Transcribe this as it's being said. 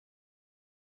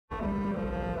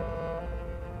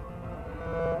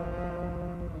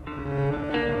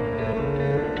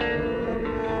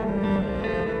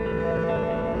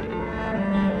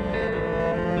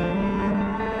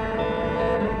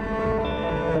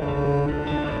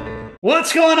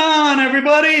What's going on,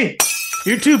 everybody?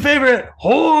 Your two favorite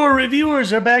horror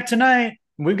reviewers are back tonight.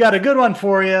 We've got a good one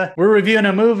for you. We're reviewing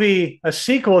a movie, a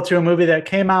sequel to a movie that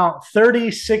came out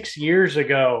 36 years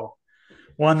ago,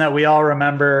 one that we all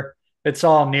remember. It's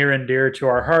all near and dear to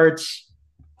our hearts.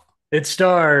 It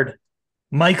starred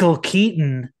Michael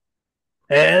Keaton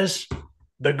as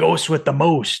the ghost with the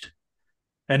most.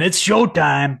 And it's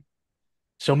showtime.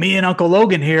 So, me and Uncle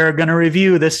Logan here are going to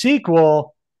review the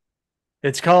sequel.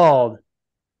 It's called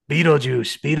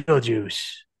Beetlejuice, Beetlejuice,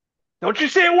 Don't you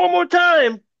say it one more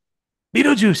time.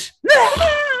 Beetlejuice.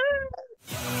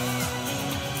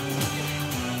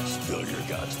 Spill your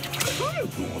guts.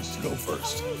 Who wants to go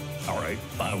first? All right,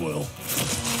 I will.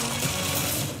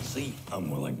 See,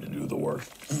 I'm willing to do the work.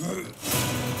 Sweet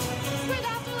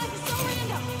Afterlife is so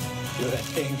random. Feel that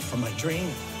sting from my dream?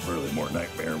 Really more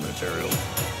nightmare material.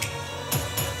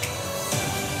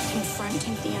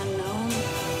 Confronting the unknown,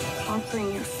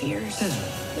 conquering your fears.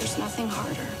 There's nothing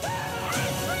harder.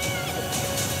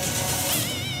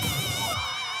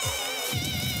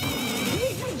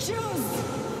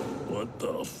 What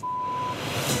the f?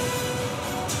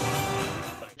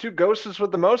 Two Ghosts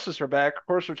with the Moses are back. Of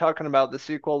course, we're talking about the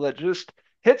sequel that just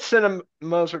hit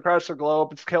cinemas across the globe.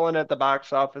 It's killing at the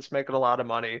box office, making a lot of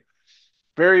money.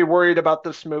 Very worried about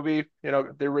this movie.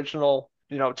 The original,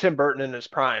 Tim Burton in his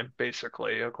prime,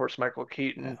 basically. Of course, Michael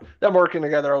Keaton. Them working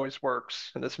together always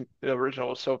works. And the original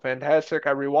was so fantastic.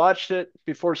 I rewatched it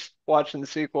before watching the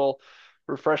sequel,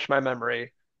 refresh my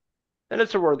memory. And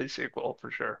it's a worthy sequel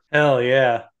for sure. Hell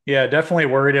yeah. Yeah, definitely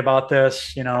worried about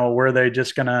this. Were they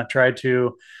just gonna try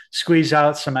to squeeze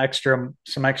out some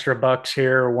extra bucks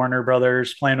here? Warner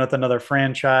Brothers playing with another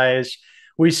franchise.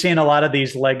 We've seen a lot of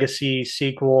these legacy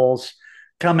sequels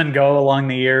come and go along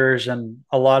the years, and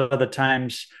a lot of the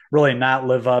times really not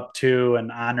live up to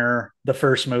and honor the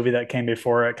first movie that came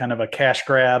before it, kind of a cash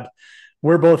grab.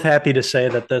 We're both happy to say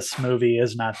that this movie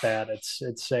is not that.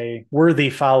 It's a worthy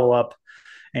follow up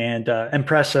and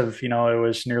impressive. It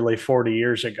was nearly 40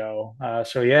 years ago.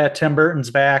 So yeah, Tim Burton's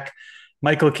back,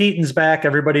 Michael Keaton's back.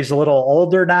 Everybody's a little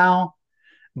older now,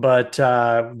 but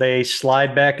they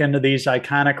slide back into these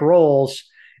iconic roles.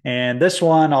 And this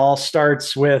one all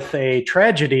starts with a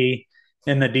tragedy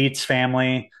in the Deetz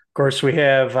family. Of course, we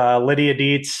have Lydia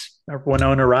Deetz,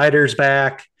 Winona Ryder's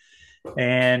back.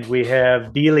 And we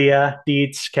have Delia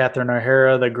Deetz, Catherine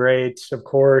O'Hara, the great, of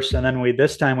course, and then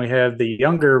this time we have the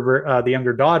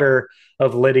younger daughter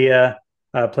of Lydia,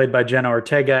 played by Jenna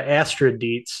Ortega, Astrid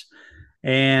Deetz,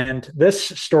 and this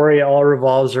story all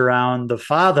revolves around the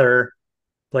father,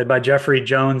 played by Jeffrey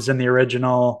Jones in the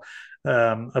original.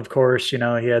 Of course, he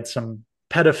had some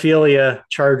pedophilia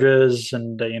charges,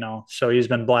 and so he's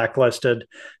been blacklisted.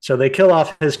 So they kill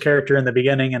off his character in the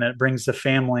beginning, and it brings the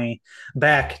family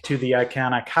back to the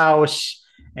iconic house,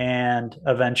 and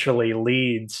eventually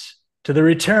leads to the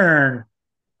return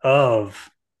of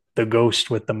the ghost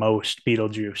with the most,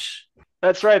 Beetlejuice.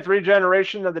 That's right. Three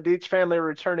generations of the Deetz family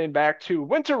returning back to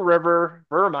Winter River,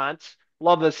 Vermont.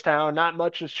 Love this town. Not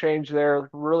much has changed there.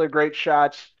 Really great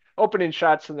shots, opening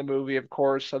shots in the movie, of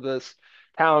course, of this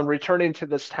town, returning to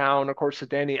this town. Of course, the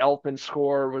Danny Elfman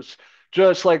score was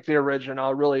just like the original.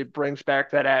 It really brings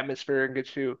back that atmosphere and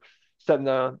gets you set in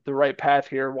the right path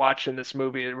here watching this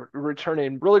movie.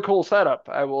 Returning, really cool setup.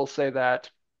 I will say that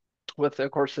with,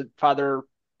 of course, the father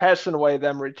passing away,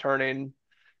 them returning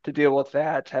to deal with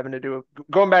that, having to do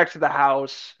going back to the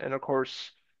house, and of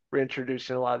course,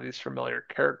 reintroducing a lot of these familiar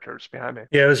characters behind me.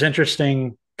 Yeah, it was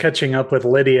interesting catching up with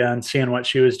Lydia and seeing what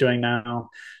she was doing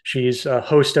now. She's a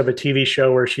host of a TV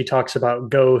show where she talks about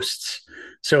ghosts.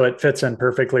 So it fits in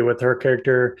perfectly with her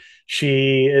character.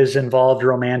 She is involved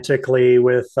romantically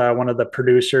with one of the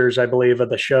producers, I believe, of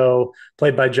the show,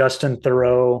 played by Justin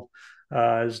Theroux.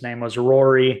 His name was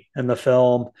Rory in the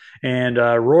film. And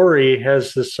Rory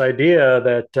has this idea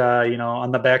that,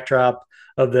 on the backdrop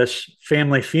of this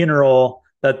family funeral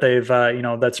that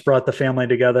that's brought the family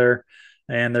together,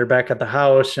 and they're back at the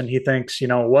house, and he thinks,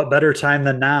 what better time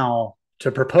than now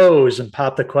to propose and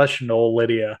pop the question to old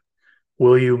Lydia,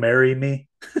 will you marry me?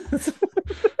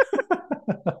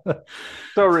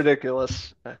 So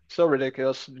ridiculous, so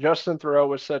ridiculous. Justin Theroux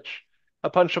was such a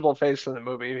punchable face in the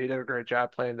movie. He did a great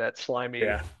job playing that slimy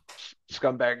Yeah.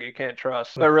 scumbag you can't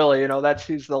trust. But really, that's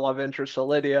he's the love interest of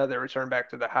Lydia. They return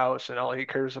back to the house, and all he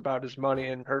cares about is money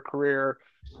and her career.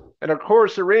 And of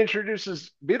course, it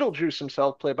reintroduces Beetlejuice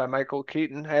himself, played by Michael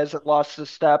Keaton. Hasn't lost his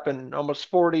step in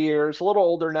almost 40 years, a little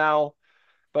older now,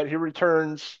 but he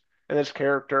returns in his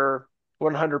character.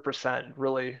 100%.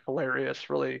 Really hilarious,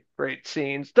 really great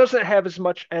scenes. Doesn't have as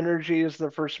much energy as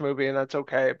the first movie, and that's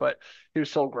okay, but he was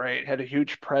still great. Had a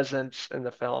huge presence in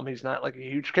the film. He's not like a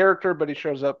huge character, but he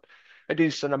shows up a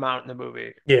decent amount in the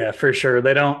movie. Yeah, for sure.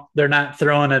 They're not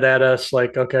throwing it at us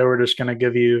like, okay, we're just going to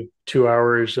give you 2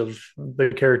 hours of the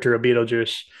character of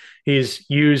Beetlejuice. He's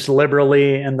used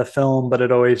liberally in the film, but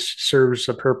it always serves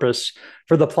a purpose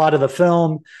for the plot of the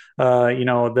film.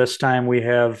 This time we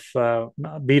have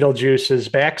Beetlejuice's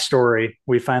backstory.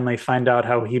 We finally find out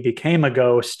how he became a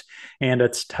ghost, and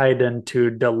it's tied into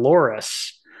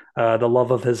Dolores, the love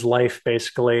of his life,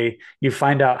 basically. You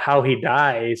find out how he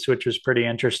dies, which was pretty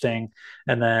interesting.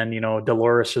 And then,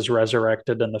 Dolores is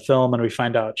resurrected in the film, and we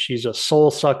find out she's a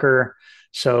soul sucker.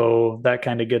 So that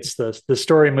kind of gets the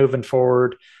story moving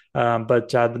forward. But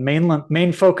the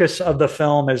main focus of the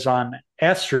film is on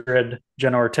Astrid,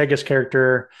 Jenna Ortega's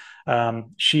character.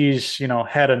 She's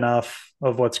had enough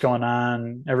of what's going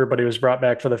on. Everybody was brought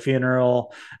back for the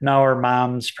funeral. Now her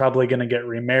mom's probably going to get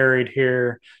remarried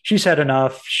here. She's had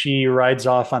enough. She rides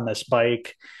off on this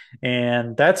bike,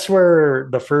 and that's where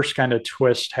the first kind of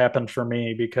twist happened for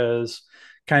me, because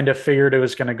kind of figured it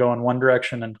was going to go in one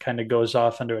direction and kind of goes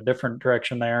off into a different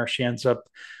direction there. She ends up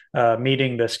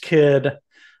meeting this kid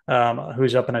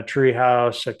who's up in a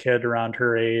treehouse, a kid around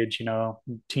her age,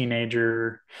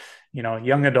 teenager,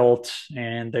 young adult,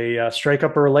 and they strike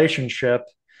up a relationship.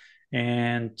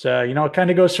 And, it kind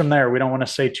of goes from there. We don't want to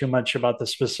say too much about the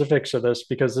specifics of this,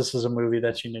 because this is a movie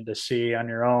that you need to see on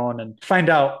your own and find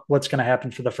out what's going to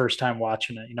happen for the first time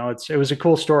watching it. It was a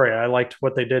cool story. I liked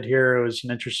what they did here. It was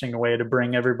an interesting way to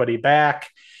bring everybody back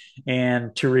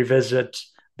and to revisit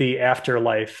the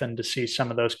afterlife and to see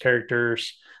some of those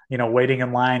characters, waiting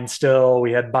in line still.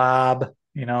 We had Bob,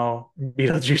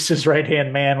 Beetlejuice's right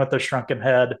hand man with the shrunken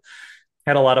head.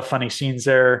 Had a lot of funny scenes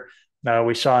there.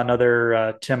 We saw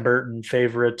another Tim Burton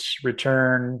favorite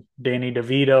return, Danny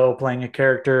DeVito playing a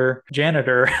character,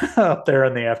 janitor up there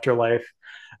in the afterlife,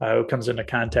 who comes into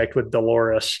contact with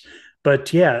Dolores.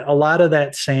 But yeah, a lot of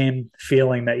that same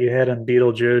feeling that you had in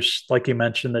Beetlejuice, like you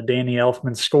mentioned, the Danny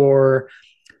Elfman score,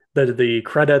 the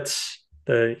credits,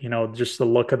 just the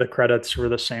look of the credits were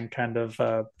the same kind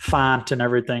of font and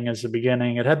everything as the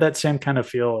beginning. It had that same kind of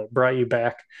feel. It brought you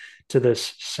back to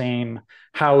this same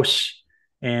house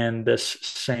and this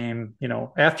same,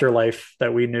 afterlife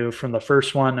that we knew from the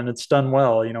first one. And it's done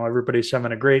well. Everybody's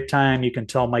having a great time. You can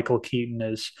tell Michael Keaton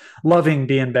is loving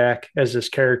being back as this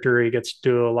character. He gets to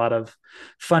do a lot of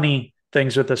funny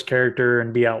things with this character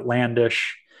and be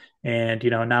outlandish. And,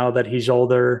 now that he's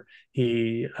older,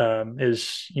 he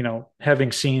is,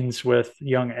 having scenes with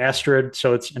young Astrid.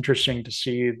 So it's interesting to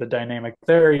see the dynamic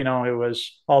there. It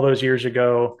was all those years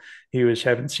ago. He was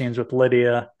having scenes with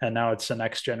Lydia, and now it's the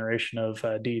next generation of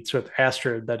Deetz with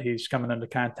Astrid that he's coming into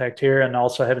contact here, and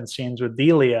also having scenes with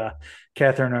Delia,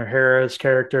 Catherine O'Hara's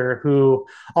character, who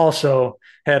also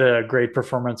had a great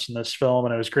performance in this film.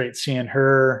 And it was great seeing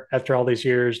her after all these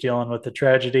years dealing with the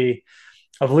tragedy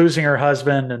of losing her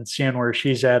husband and seeing where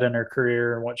she's at in her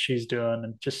career and what she's doing.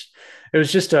 And it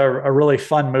was just a really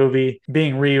fun movie,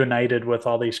 being reunited with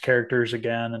all these characters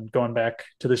again and going back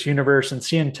to this universe and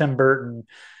seeing Tim Burton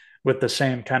with the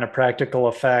same kind of practical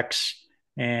effects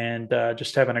and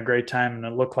just having a great time. And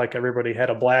it looked like everybody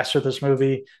had a blast with this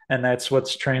movie. And that's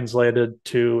what's translated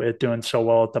to it doing so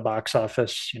well at the box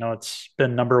office. It's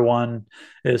been number one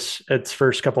its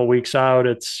first couple of weeks out.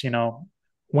 It's,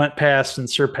 went past and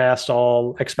surpassed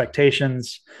all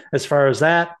expectations as far as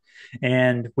that.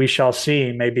 And we shall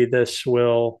see. Maybe this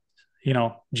will,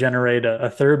 generate a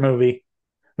third movie.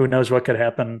 Who knows what could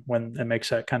happen when it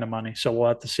makes that kind of money. So we'll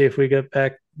have to see if we get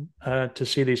back to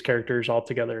see these characters all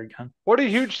together again. What a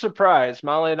huge surprise.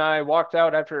 Molly and I walked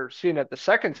out after seeing it the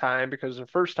second time because the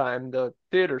first time the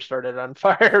theater started on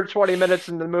fire 20 minutes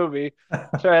into the movie.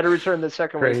 So I had to return the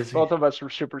second week. Both of us were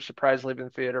super surprised leaving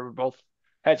the theater. We both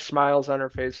had smiles on our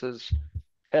faces,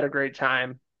 had a great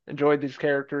time, enjoyed these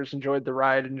characters, enjoyed the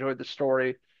ride, enjoyed the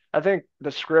story. I think the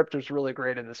script was really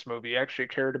great in this movie. I actually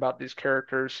cared about these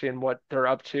characters, seeing what they're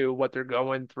up to, what they're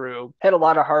going through. Had a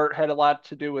lot of heart, had a lot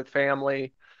to do with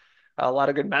family, a lot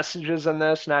of good messages in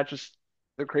this, not just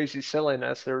the crazy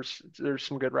silliness. There's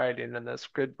some good writing in this,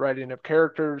 good writing of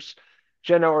characters.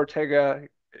 Jenna Ortega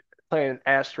playing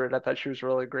Astrid, I thought she was a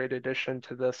really great addition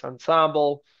to this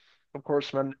ensemble. Of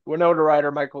course, Winona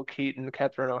Ryder, Michael Keaton,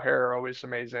 Catherine O'Hara are always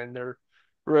amazing. They're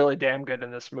really damn good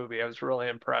in this movie. I was really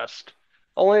impressed.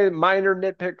 Only minor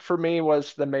nitpick for me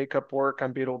was the makeup work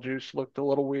on Beetlejuice looked a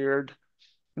little weird.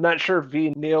 I'm not sure if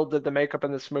V. Neil did the makeup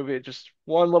in this movie. Just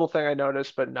one little thing I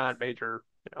noticed, but not major,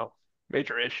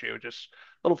 major issue. Just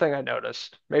little thing I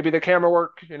noticed. Maybe the camera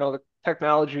work, the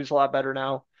technology is a lot better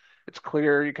now. It's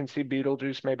clear. You can see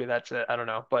Beetlejuice. Maybe that's it. I don't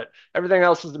know. But everything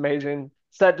else is amazing.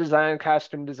 Set design,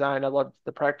 costume design. I love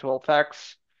the practical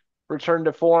effects. Return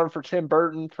to form for Tim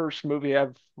Burton. First movie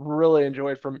I've really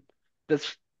enjoyed from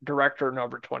this director in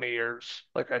over 20 years.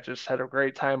 Like I just had a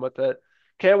great time with it.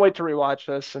 Can't wait to rewatch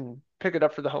this and pick it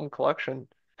up for the home collection.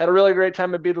 Had a really great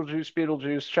time at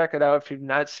Beetlejuice. Check it out if you've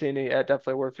not seen it yet.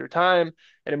 Definitely worth your time.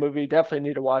 And a movie you definitely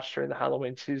need to watch during the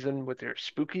Halloween season with your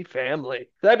spooky family.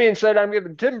 That being said, I'm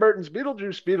giving Tim Burton's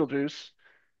Beetlejuice.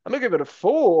 I'm gonna give it a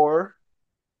 4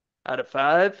 out of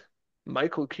 5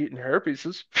 Michael Keaton hair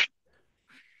pieces.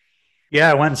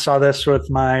 Yeah, I went and saw this with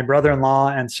my brother-in-law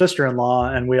and sister-in-law,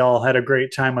 and we all had a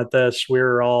great time with this. We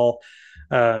were all,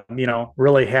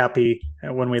 really happy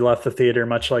when we left the theater,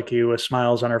 much like you, with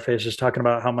smiles on our faces, talking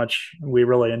about how much we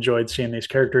really enjoyed seeing these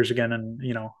characters again, and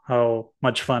how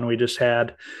much fun we just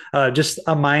had. Just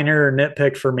a minor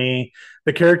nitpick for me: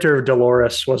 the character of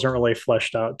Dolores wasn't really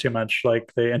fleshed out too much.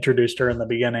 Like they introduced her in the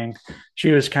beginning,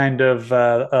 she was kind of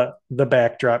the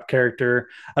backdrop character.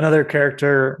 Another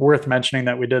character worth mentioning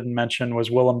that we didn't mention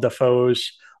was Willem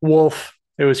Dafoe's Wolf.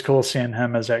 It was cool seeing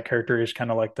him as that character. He's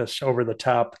kind of like this over the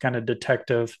top kind of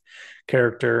detective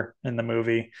character in the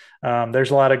movie. There's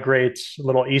a lot of great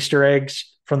little Easter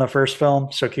eggs from the first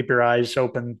film, so keep your eyes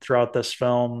open throughout this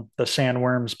film. The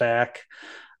sandworm's back,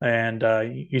 and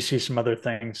you see some other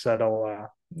things that'll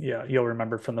you'll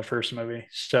remember from the first movie.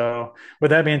 So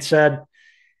with that being said,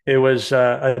 it was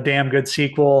a damn good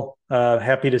sequel.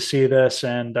 Happy to see this,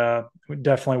 and we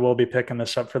definitely will be picking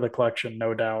this up for the collection,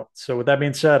 no doubt. So, with that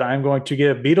being said, I'm going to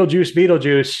give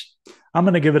Beetlejuice. I'm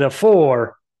going to give it a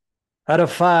 4 out of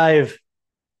 5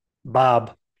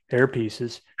 Bob hair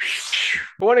pieces.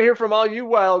 I want to hear from all you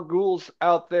wild ghouls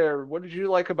out there. What did you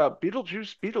like about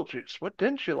Beetlejuice? What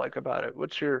didn't you like about it?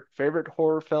 What's your favorite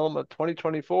horror film of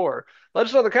 2024? Let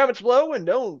us know in the comments below, and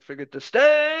don't forget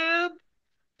to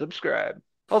subscribe.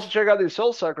 Also, check out these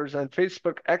soul suckers on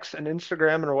Facebook, X, and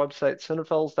Instagram, and our website,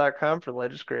 Cinephellas.com, for the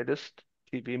latest, greatest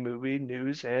TV, movie,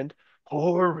 news, and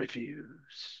horror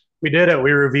reviews. We did it.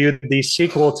 We reviewed the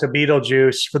sequel to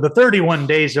Beetlejuice for the 31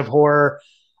 Days of Horror.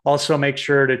 Also, make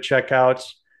sure to check out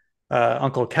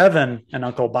Uncle Kevin and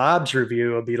Uncle Bob's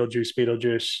review of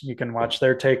Beetlejuice. You can watch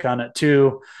their take on it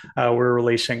too. We're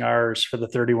releasing ours for the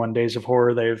 31 Days of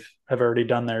Horror. Have already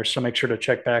done theirs, so make sure to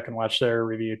check back and watch their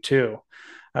review too.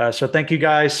 So thank you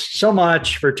guys so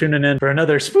much for tuning in for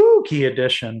another spooky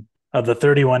edition of the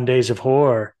 31 Days of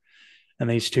Horror. And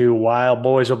these two wild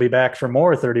boys will be back for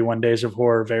more 31 Days of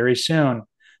Horror very soon.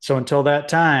 So until that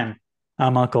time,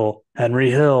 I'm Uncle Henry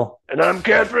Hill. And I'm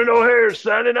Catherine O'Hare,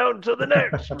 signing out until the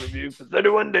next review for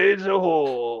 31 Days of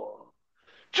Horror.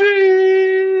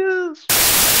 Cheers!